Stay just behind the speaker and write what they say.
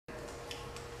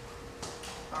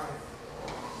All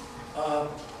right.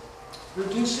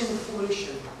 Reducing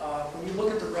pollution. When you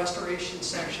look at the restoration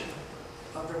section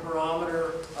of the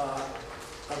barometer,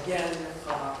 again,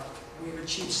 we've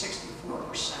achieved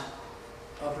 64%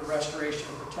 of the restoration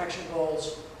and protection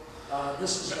goals.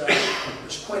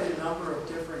 There's quite a number of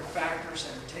different factors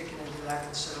that are taken into that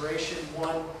consideration.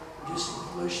 One, reducing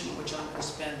pollution, which I'm going to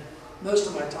spend most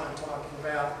of my time talking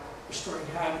about, restoring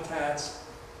habitats,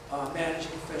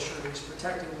 managing fisheries,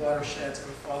 protecting watersheds,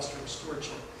 and fostering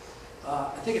stewardship.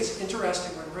 I think it's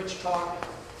interesting when Rich talked,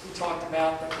 he talked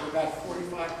about that we're about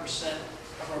 45%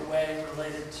 of our way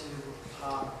related to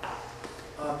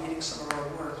meeting some of our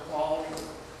water quality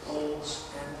goals,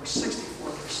 and we're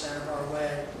 64% of our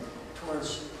way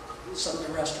towards some of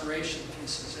the restoration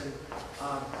pieces. And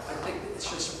I think it's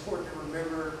just important to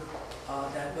remember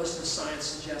that most of the science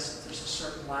suggests that there's a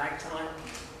certain lag time,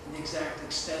 and the exact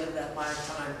extent of that lag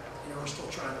time, we're still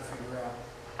trying to figure out.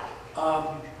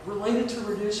 Related to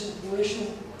reducing pollution,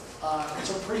 it's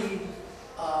a pretty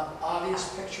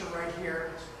obvious picture right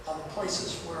here. The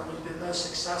places where we've been most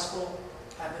successful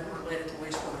have been related to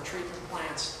wastewater treatment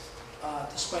plants.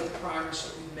 Despite the progress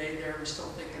that we've made there, we still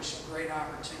think there's some great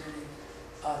opportunity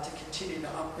to continue to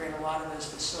upgrade a lot of those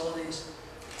facilities.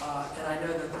 And I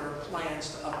know that there are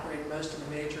plans to upgrade most of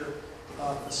the major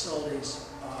facilities,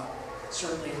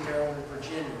 certainly in Maryland and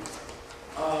Virginia.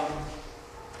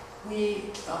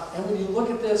 And when you look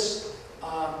at this,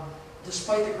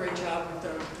 despite the great job we've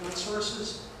done with point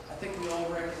sources, I think we all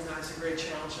recognize the great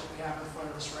challenge that we have in front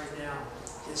of us right now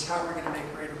is how we're going to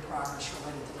make greater progress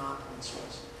related to non-point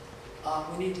source.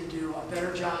 We need to do a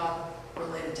better job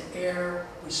related to air.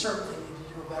 We certainly need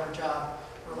to do a better job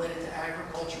related to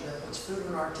agriculture that puts food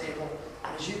on our table.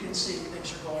 And as you can see,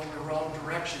 things are going in the wrong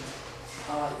direction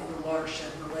in the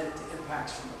watershed related to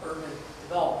impacts from urban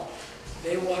development.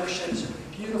 Bay watershed is a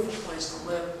beautiful place to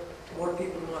live. More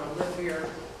people want to live here.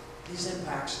 These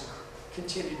impacts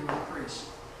continue to increase.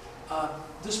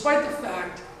 Despite the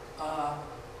fact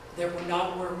that we're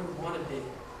not where we want to be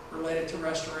related to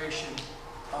restoration,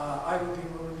 I would be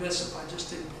remiss if I just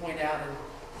didn't point out, and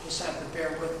just have to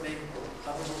bear with me,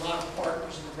 there's a lot of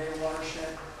partners in the Bay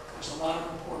watershed. There's a lot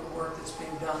of important work that's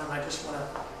being done, and I just want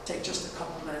to take just a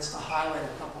couple minutes to highlight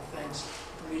a couple things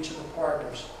from each of the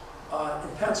partners.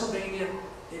 In Pennsylvania,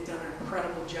 they've done an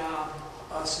incredible job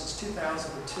since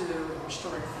 2002 in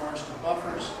restoring forest and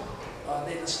buffers.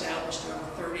 They've established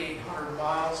over 3,800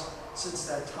 miles since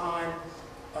that time.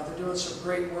 They're doing some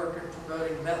great work in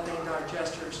promoting methane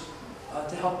digesters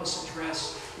to help us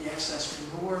address the excess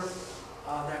manure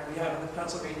that we have in the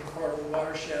Pennsylvania part of the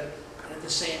watershed, and at the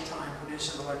same time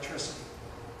producing electricity.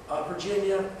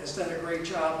 Virginia has done a great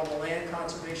job on the land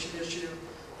conservation issue.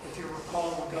 If you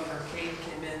recall, when Governor Kane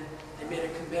came in, they made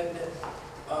a commitment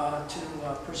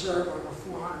to preserve over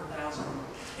 400,000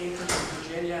 acres in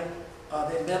Virginia.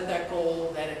 They met that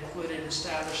goal. That included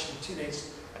establishing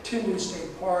two new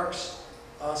state parks,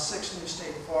 6 new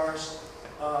state forests,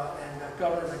 and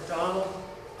Governor McDonald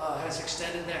has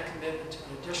extended that commitment to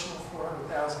an additional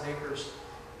 400,000 acres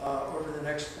over the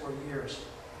next 4 years.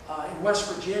 In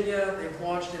West Virginia, they've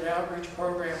launched an outreach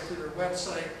program through their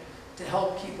website to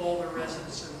help keep all the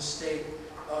residents in the state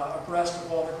abreast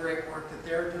of all the great work that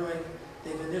they're doing.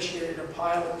 They've initiated a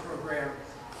pilot program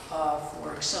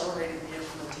for accelerating the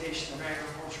implementation of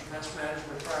agricultural best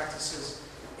management practices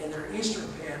in their eastern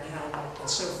panhandle, and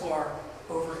so far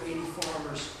over 80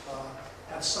 farmers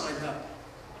have signed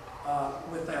up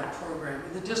with that program.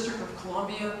 In the District of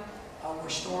Columbia, where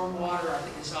stormwater, I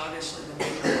think, is obviously the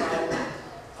major problem,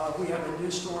 we have a new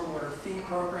stormwater fee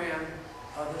program.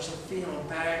 There's a fee on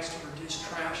bags to reduce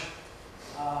trash,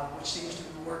 which seems to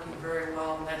be working very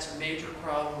well, and that's a major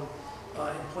problem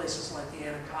in places like the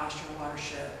Anacostia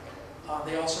watershed.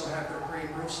 They also have their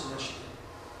green roofs initiative.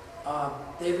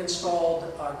 They've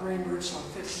installed green roofs on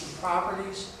 15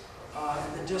 properties,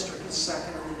 and the district is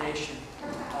second in the nation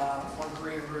on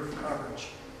green roof coverage.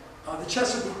 The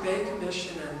Chesapeake Bay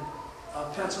Commission in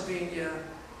Pennsylvania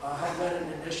have led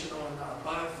an initiative on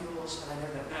biofuels, and I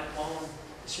know that Matt Long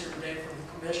is here today from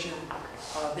the commission.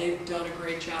 They've done a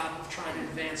great job of trying to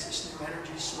advance this new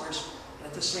energy source, and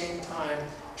at the same time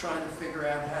trying to figure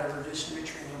out how to reduce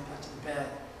nutrient input to the bed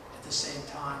at the same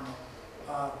time.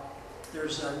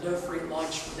 There's no free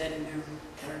lunch with any new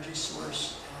energy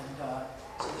source, and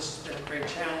so this has been a great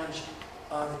challenge.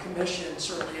 The commission,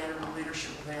 certainly under the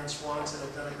leadership of Ann Swanson,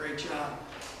 have done a great job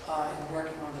in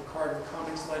working on the Carbon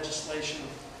Cummings legislation,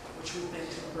 which we think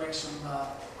can bring some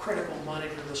critical money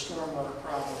to the stormwater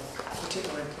problem,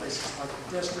 particularly in places like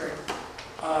the district.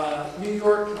 New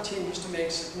York continues to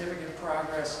make significant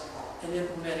progress in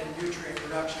implementing nutrient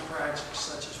reduction practices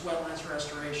such as wetlands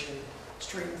restoration,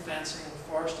 stream fencing,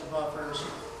 forest buffers,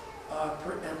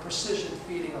 and precision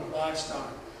feeding of livestock.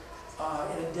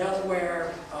 In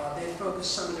Delaware, they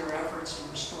focused some of their efforts on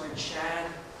restoring shad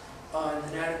in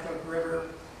the Natticook River.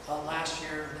 Last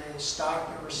year, they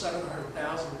stocked over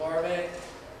 700,000 larvae,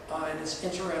 and it's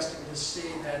interesting to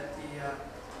see that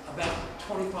about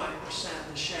 25% of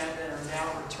the shad that are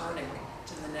now returning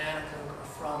to the Natticook are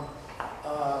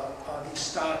from these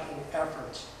stocking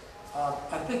efforts.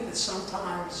 I think that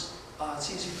sometimes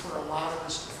it's easy for a lot of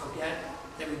us to forget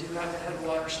that we do have the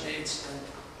headwater states, and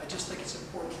I just think it's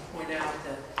important to point out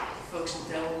that the folks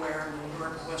in Delaware, New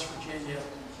York, and West Virginia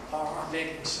are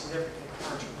making significant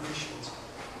contributions.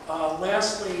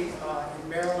 Lastly, in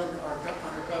Maryland,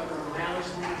 under Governor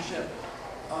O'Malley's leadership,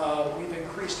 we've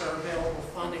increased our available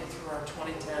funding through our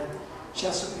 2010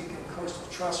 Chesapeake and Coastal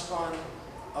Trust Fund.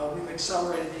 We've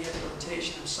accelerated the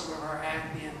implementation of some of our ag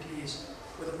BMPs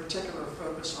with a particular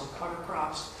focus on cover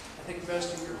crops. I think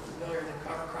most of you are familiar that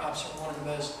cover crops are one of the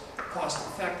most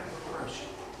cost-effective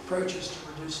approaches to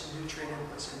reducing nutrient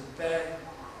inputs in the bay.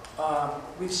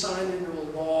 We've signed into a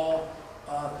law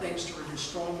things to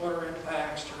reduce stormwater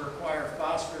impacts, to require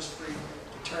phosphorus-free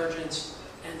detergents,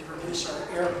 and to reduce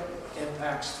our air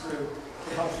impacts through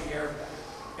the Healthy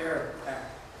Air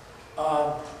Act.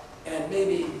 And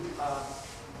maybe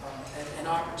an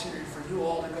opportunity for you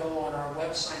all to go on our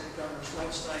website, the governor's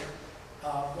website.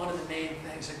 One of the main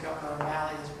things that Governor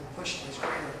O'Malley has been pushing is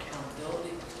greater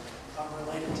accountability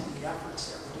related to the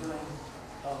efforts that we're doing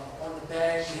on the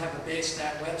bay. We have a Bay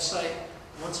Stat website.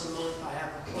 Once a month, I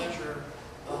have the pleasure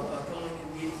of going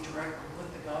and meeting directly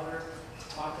with the governor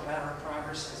to talk about our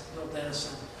progress. As Bill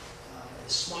Dennison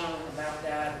is smiling about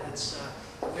that. It's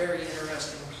a very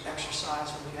interesting exercise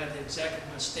when you have the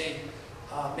executive of state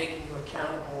making you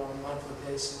accountable on a monthly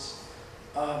basis.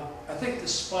 I think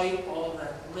despite all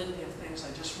that litany of things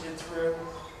I just went through,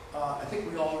 I think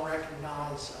we all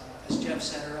recognize, as Jeff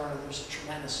said earlier, there's a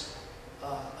tremendous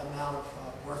amount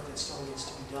of work that still needs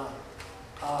to be done.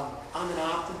 I'm an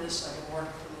optimist. I've been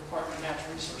working for the Department of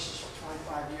Natural Resources for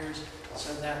 25 years,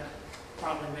 so that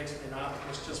probably makes me an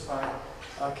optimist just by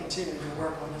continuing to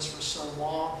work on this for so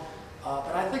long.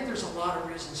 But I think there's a lot of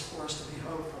reasons for us to be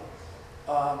hopeful.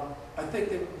 I think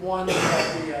that one of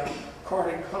the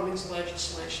Cardin-Cummings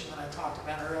legislation that I talked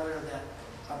about earlier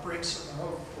that brings some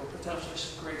hope for potentially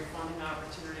some great funding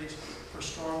opportunities for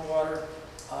stormwater.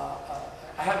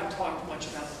 I haven't talked much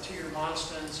about the 2-year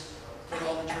milestones, but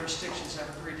all the jurisdictions have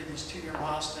agreed to these 2-year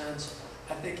milestones.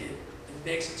 I think it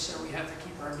makes it so we have to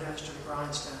keep our nose to the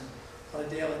grindstone on a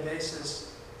daily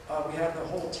basis. We have the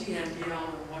whole TMDL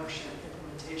and watershed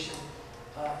implementation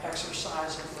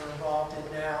exercise that we're involved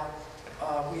in now.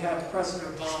 We have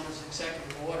President Obama's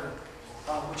executive order,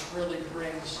 which really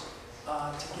brings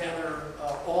together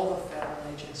all the federal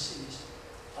agencies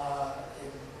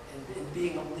in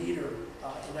being a leader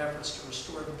in efforts to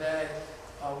restore the bay.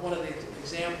 One of the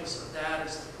examples of that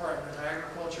is the Department of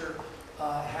Agriculture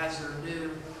has their new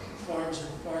Farms and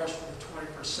Forests for the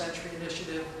 21st Century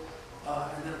initiative,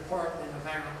 and the Department of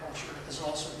Agriculture has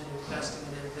also been investing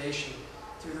in innovation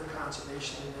through their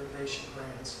conservation and innovation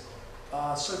grants.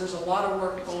 So there's a lot of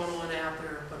work going on out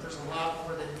there, but there's a lot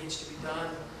more that needs to be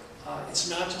done. It's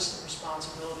not just the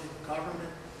responsibility of the government,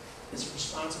 it's the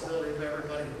responsibility of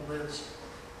everybody who lives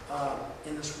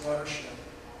in this watershed.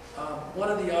 One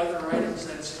of the other items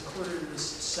that is included in this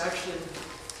section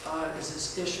is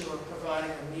this issue of providing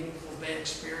a meaningful bay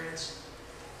experience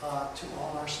to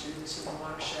all our students in the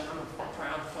watershed. I'm a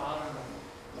proud father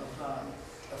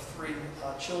of 3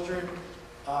 children.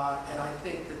 And I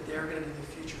think that they're going to be the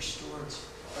future stewards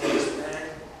of this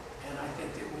bay, and I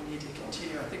think that we need to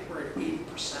continue. I think we're at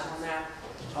 80% on that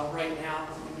right now,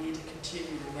 but we need to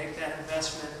continue to make that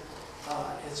investment.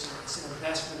 It's an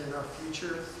investment in our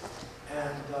future,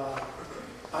 and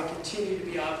I continue to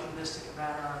be optimistic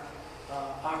about our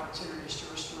opportunities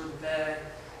to restore the bay.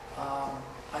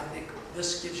 I think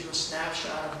this gives you a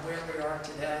snapshot of where we are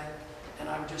today, and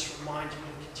I would just remind you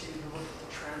to continue to look at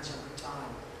the trends over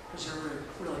time, because they're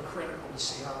really critical to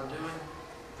see how we're doing.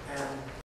 And